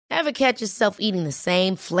Ever catch yourself eating the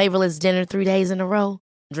same flavorless dinner 3 days in a row?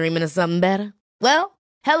 Dreaming of something better? Well,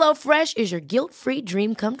 HelloFresh is your guilt-free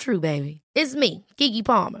dream come true, baby. It's me, Keke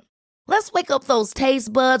Palmer. Let's wake up those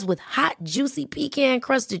taste buds with hot, juicy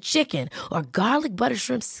pecan-crusted chicken or garlic butter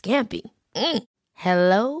shrimp scampi.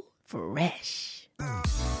 Hello Fresh.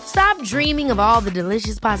 Stop dreaming of all the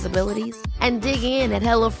delicious possibilities and dig in at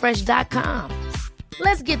HelloFresh.com.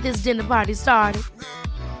 Let's get this dinner party started.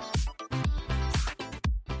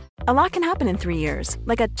 A lot can happen in 3 years,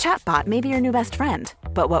 like a chatbot may be your new best friend.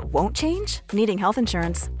 But what won't change? Needing health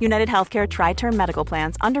insurance. United Healthcare Tri-Term Medical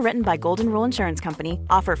Plans, underwritten by Golden Rule Insurance Company,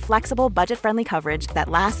 offer flexible, budget-friendly coverage that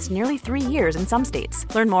lasts nearly 3 years in some states.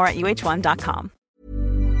 Learn more at uh1.com.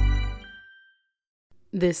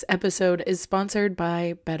 This episode is sponsored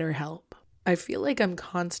by BetterHelp. I feel like I'm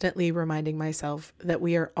constantly reminding myself that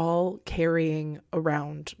we are all carrying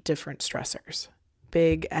around different stressors,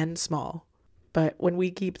 big and small. But when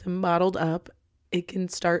we keep them bottled up, it can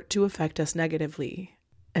start to affect us negatively.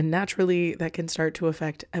 And naturally, that can start to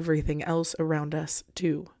affect everything else around us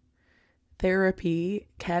too. Therapy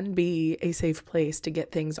can be a safe place to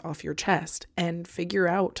get things off your chest and figure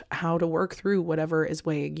out how to work through whatever is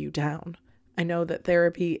weighing you down. I know that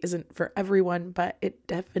therapy isn't for everyone, but it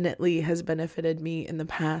definitely has benefited me in the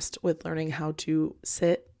past with learning how to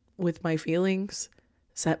sit with my feelings,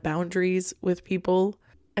 set boundaries with people,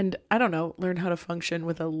 and I don't know, learn how to function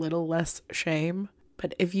with a little less shame.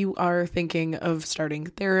 But if you are thinking of starting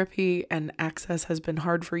therapy and access has been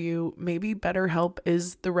hard for you, maybe BetterHelp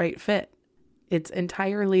is the right fit. It's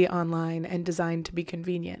entirely online and designed to be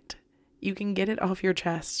convenient. You can get it off your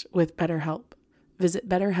chest with BetterHelp. Visit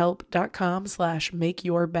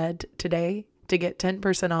BetterHelp.com/makeyourbed today to get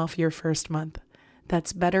 10% off your first month.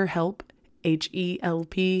 That's BetterHelp,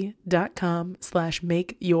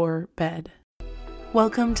 HELP.com/makeyourbed.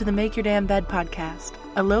 Welcome to the Make Your Damn Bed podcast,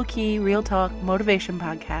 a low-key, real-talk motivation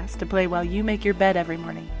podcast to play while you make your bed every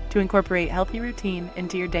morning to incorporate healthy routine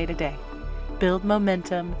into your day-to-day, build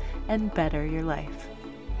momentum, and better your life.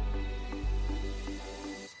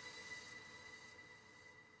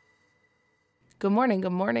 Good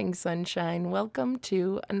morning, sunshine. Welcome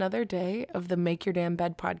to another day of the Make Your Damn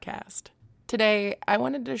Bed podcast. Today, I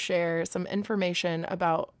wanted to share some information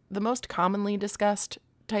about the most commonly discussed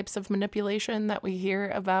types of manipulation that we hear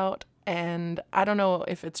about, and I don't know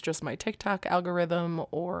if it's just my TikTok algorithm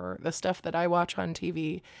or the stuff that I watch on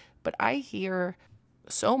TV, but I hear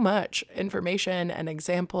so much information and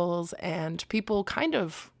examples and people kind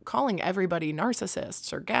of calling everybody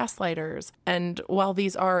narcissists or gaslighters. And while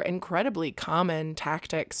these are incredibly common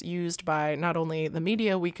tactics used by not only the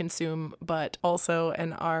media we consume, but also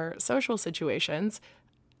in our social situations,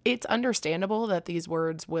 it's understandable that these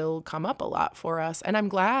words will come up a lot for us, and I'm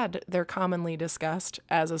glad they're commonly discussed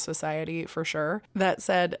as a society for sure. That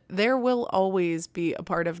said, there will always be a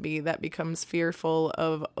part of me that becomes fearful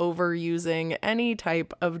of overusing any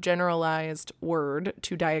type of generalized word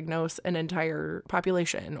to diagnose an entire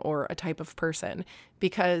population or a type of person,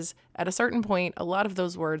 because at a certain point, a lot of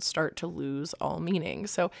those words start to lose all meaning.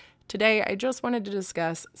 So today, I just wanted to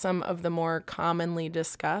discuss some of the more commonly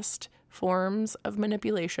discussed forms of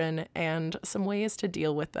manipulation and some ways to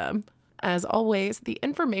deal with them. As always, the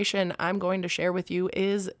information I'm going to share with you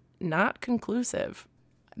is not conclusive.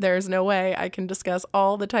 There's no way I can discuss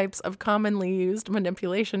all the types of commonly used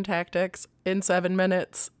manipulation tactics in 7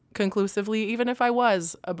 minutes conclusively, even if I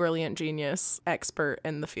was a brilliant genius expert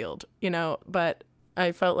in the field, but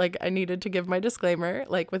I felt like I needed to give my disclaimer,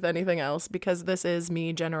 like with anything else, because this is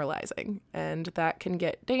me generalizing, and that can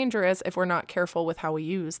get dangerous if we're not careful with how we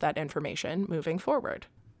use that information moving forward.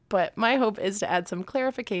 But my hope is to add some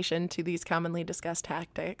clarification to these commonly discussed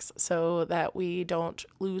tactics so that we don't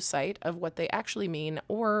lose sight of what they actually mean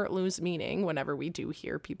or lose meaning whenever we do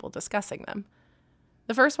hear people discussing them.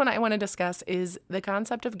 The first one I want to discuss is the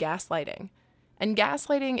concept of gaslighting. And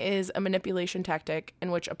gaslighting is a manipulation tactic in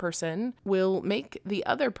which a person will make the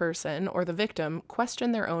other person or the victim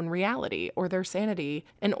question their own reality or their sanity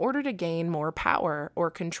in order to gain more power or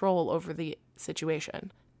control over the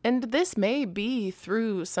situation. And this may be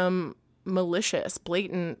through some malicious,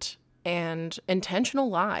 blatant, and intentional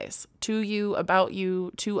lies to you,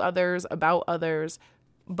 to others, about others.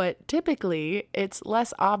 But typically, it's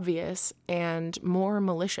less obvious and more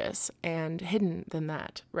malicious and hidden than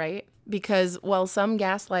that, right? Because while some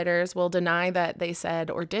gaslighters will deny that they said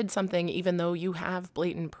or did something even though you have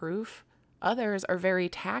blatant proof, others are very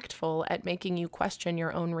tactful at making you question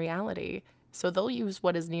your own reality. So they'll use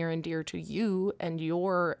what is near and dear to you and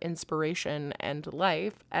your inspiration and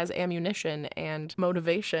life as ammunition and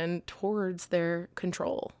motivation towards their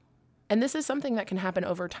control. And this is something that can happen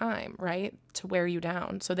over time, right? To wear you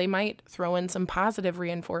down. So they might throw in some positive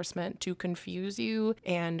reinforcement to confuse you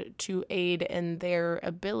and to aid in their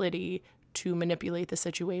ability to manipulate the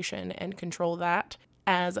situation and control that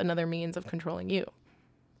as another means of controlling you.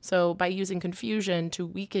 So by using confusion to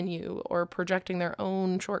weaken you or projecting their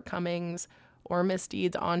own shortcomings or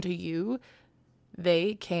misdeeds onto you,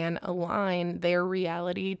 they can align their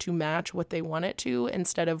reality to match what they want it to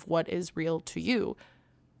instead of what is real to you,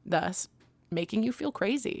 thus making you feel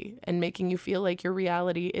crazy and making you feel like your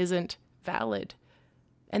reality isn't valid.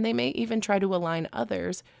 And they may even try to align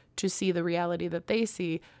others to see the reality that they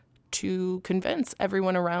see, to convince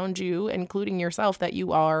everyone around you, including yourself, that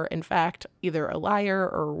you are, in fact, either a liar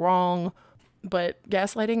or wrong. But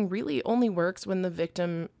gaslighting really only works when the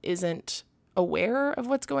victim isn't aware of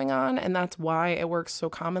what's going on, and that's why it works so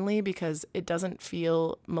commonly, because it doesn't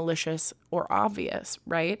feel malicious or obvious,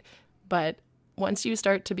 right? But once you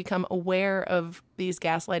start to become aware of these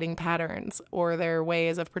gaslighting patterns or their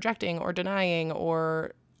ways of projecting or denying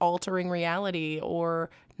or altering reality or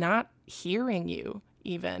not hearing you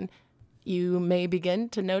even, you may begin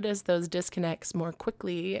to notice those disconnects more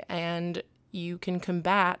quickly, and you can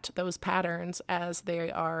combat those patterns as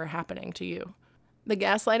they are happening to you. The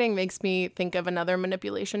gaslighting makes me think of another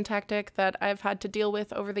manipulation tactic that I've had to deal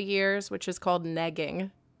with over the years, which is called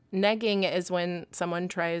negging. Negging is when someone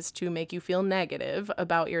tries to make you feel negative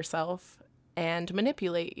about yourself and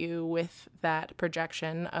manipulate you with that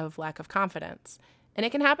projection of lack of confidence. And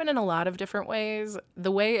it can happen in a lot of different ways.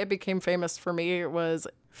 The way it became famous for me was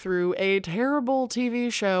through a terrible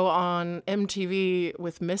TV show on MTV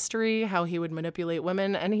with Mystery, how he would manipulate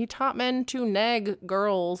women, and he taught men to neg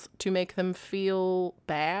girls to make them feel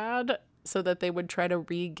bad so that they would try to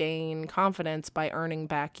regain confidence by earning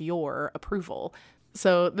back your approval.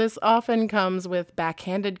 So this often comes with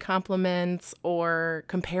backhanded compliments or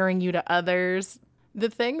comparing you to others. The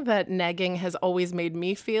thing that negging has always made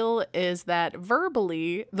me feel is that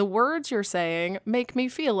verbally, the words you're saying make me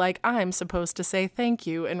feel like I'm supposed to say thank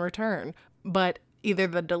you in return. But either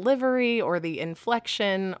the delivery or the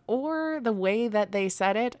inflection or the way that they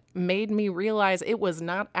said it made me realize it was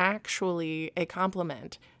not actually a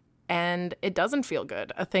compliment. And it doesn't feel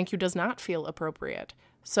good. A thank you does not feel appropriate.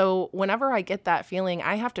 So whenever I get that feeling,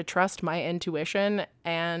 I have to trust my intuition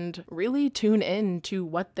and really tune in to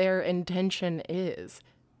what their intention is.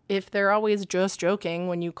 If they're always just joking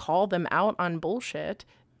when you call them out on bullshit,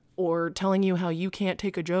 or telling you how you can't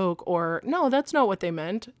take a joke, or no, that's not what they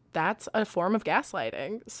meant, that's a form of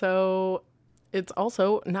gaslighting. So it's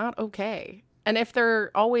also not okay. And if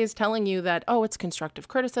they're always telling you that, oh, it's constructive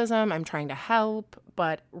criticism, I'm trying to help,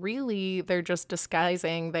 but really they're just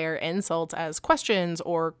disguising their insults as questions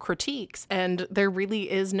or critiques, and there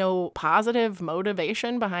really is no positive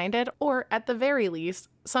motivation behind it, or at the very least,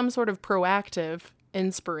 some sort of proactive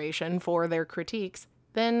inspiration for their critiques,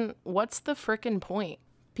 then what's the frickin' point?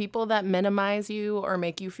 People that minimize you or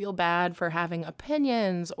make you feel bad for having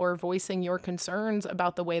opinions or voicing your concerns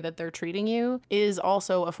about the way that they're treating you is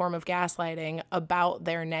also a form of gaslighting about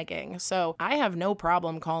their negging. So I have no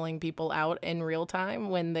problem calling people out in real time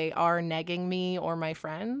when they are negging me or my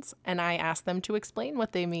friends, and I ask them to explain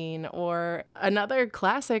what they mean. Or another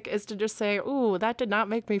classic is to just say, ooh, that did not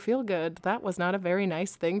make me feel good. That was not a very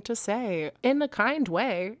nice thing to say, in a kind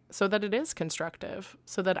way, so that it is constructive,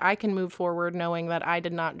 so that I can move forward knowing that I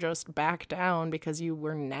did not just back down because you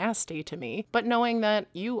were nasty to me, but knowing that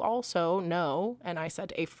you also know, and I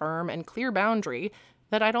set a firm and clear boundary,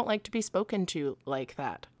 that I don't like to be spoken to like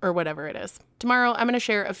that, or whatever it is. Tomorrow, I'm going to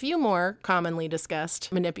share a few more commonly discussed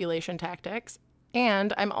manipulation tactics,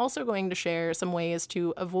 and I'm also going to share some ways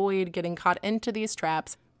to avoid getting caught into these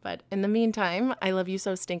traps. But in the meantime, I love you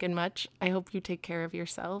so stinking much. I hope you take care of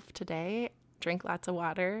yourself today. Drink lots of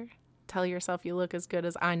water. Tell yourself you look as good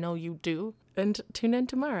as I know you do. And tune in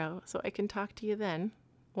tomorrow so I can talk to you then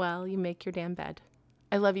while you make your damn bed.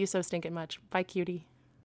 I love you so stinking much. Bye, cutie.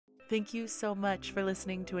 Thank you so much for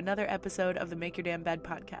listening to another episode of the Make Your Damn Bed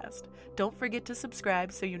podcast. Don't forget to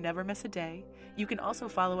subscribe so you never miss a day. You can also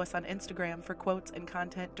follow us on Instagram for quotes and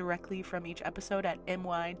content directly from each episode at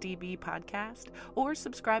MYDB Podcast, or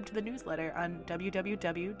subscribe to the newsletter on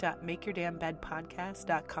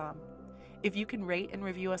www.makeyourdamnbedpodcast.com. If you can rate and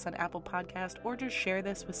review us on Apple Podcast, or just share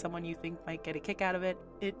this with someone you think might get a kick out of it,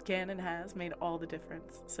 it can and has made all the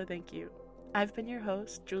difference. So thank you. I've been your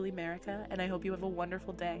host, Julie Merica, and I hope you have a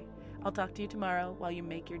wonderful day. I'll talk to you tomorrow while you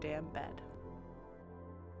make your damn bed.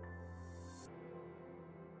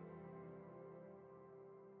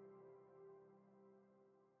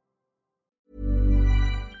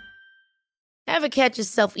 Ever catch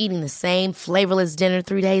yourself eating the same flavorless dinner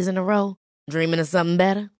 3 days in a row? Dreaming of something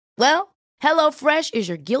better? Well, HelloFresh is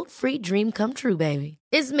your guilt-free dream come true, baby.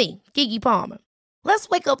 It's me, Keke Palmer. Let's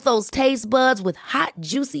wake up those taste buds with hot,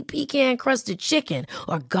 juicy pecan-crusted chicken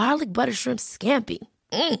or garlic butter shrimp scampi.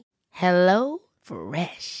 Hello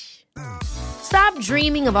Fresh. Stop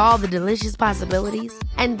dreaming of all the delicious possibilities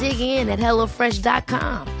and dig in at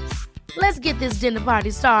HelloFresh.com. Let's get this dinner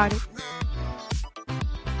party started.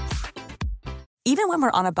 Even when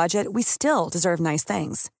we're on a budget, we still deserve nice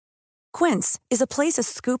things. Quince is a place to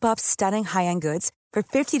scoop up stunning high-end goods for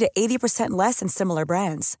 50 to 80% less than similar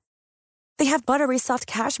brands. They have buttery soft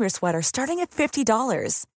cashmere sweaters starting at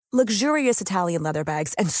 $50, luxurious Italian leather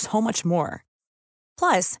bags, and so much more.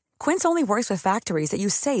 Plus, Quince only works with factories that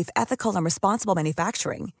use safe, ethical, and responsible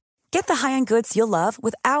manufacturing. Get the high-end goods you'll love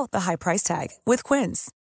without the high price tag with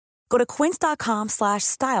Quince. Go to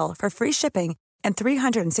quince.com/style for free shipping and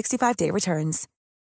 365-day returns.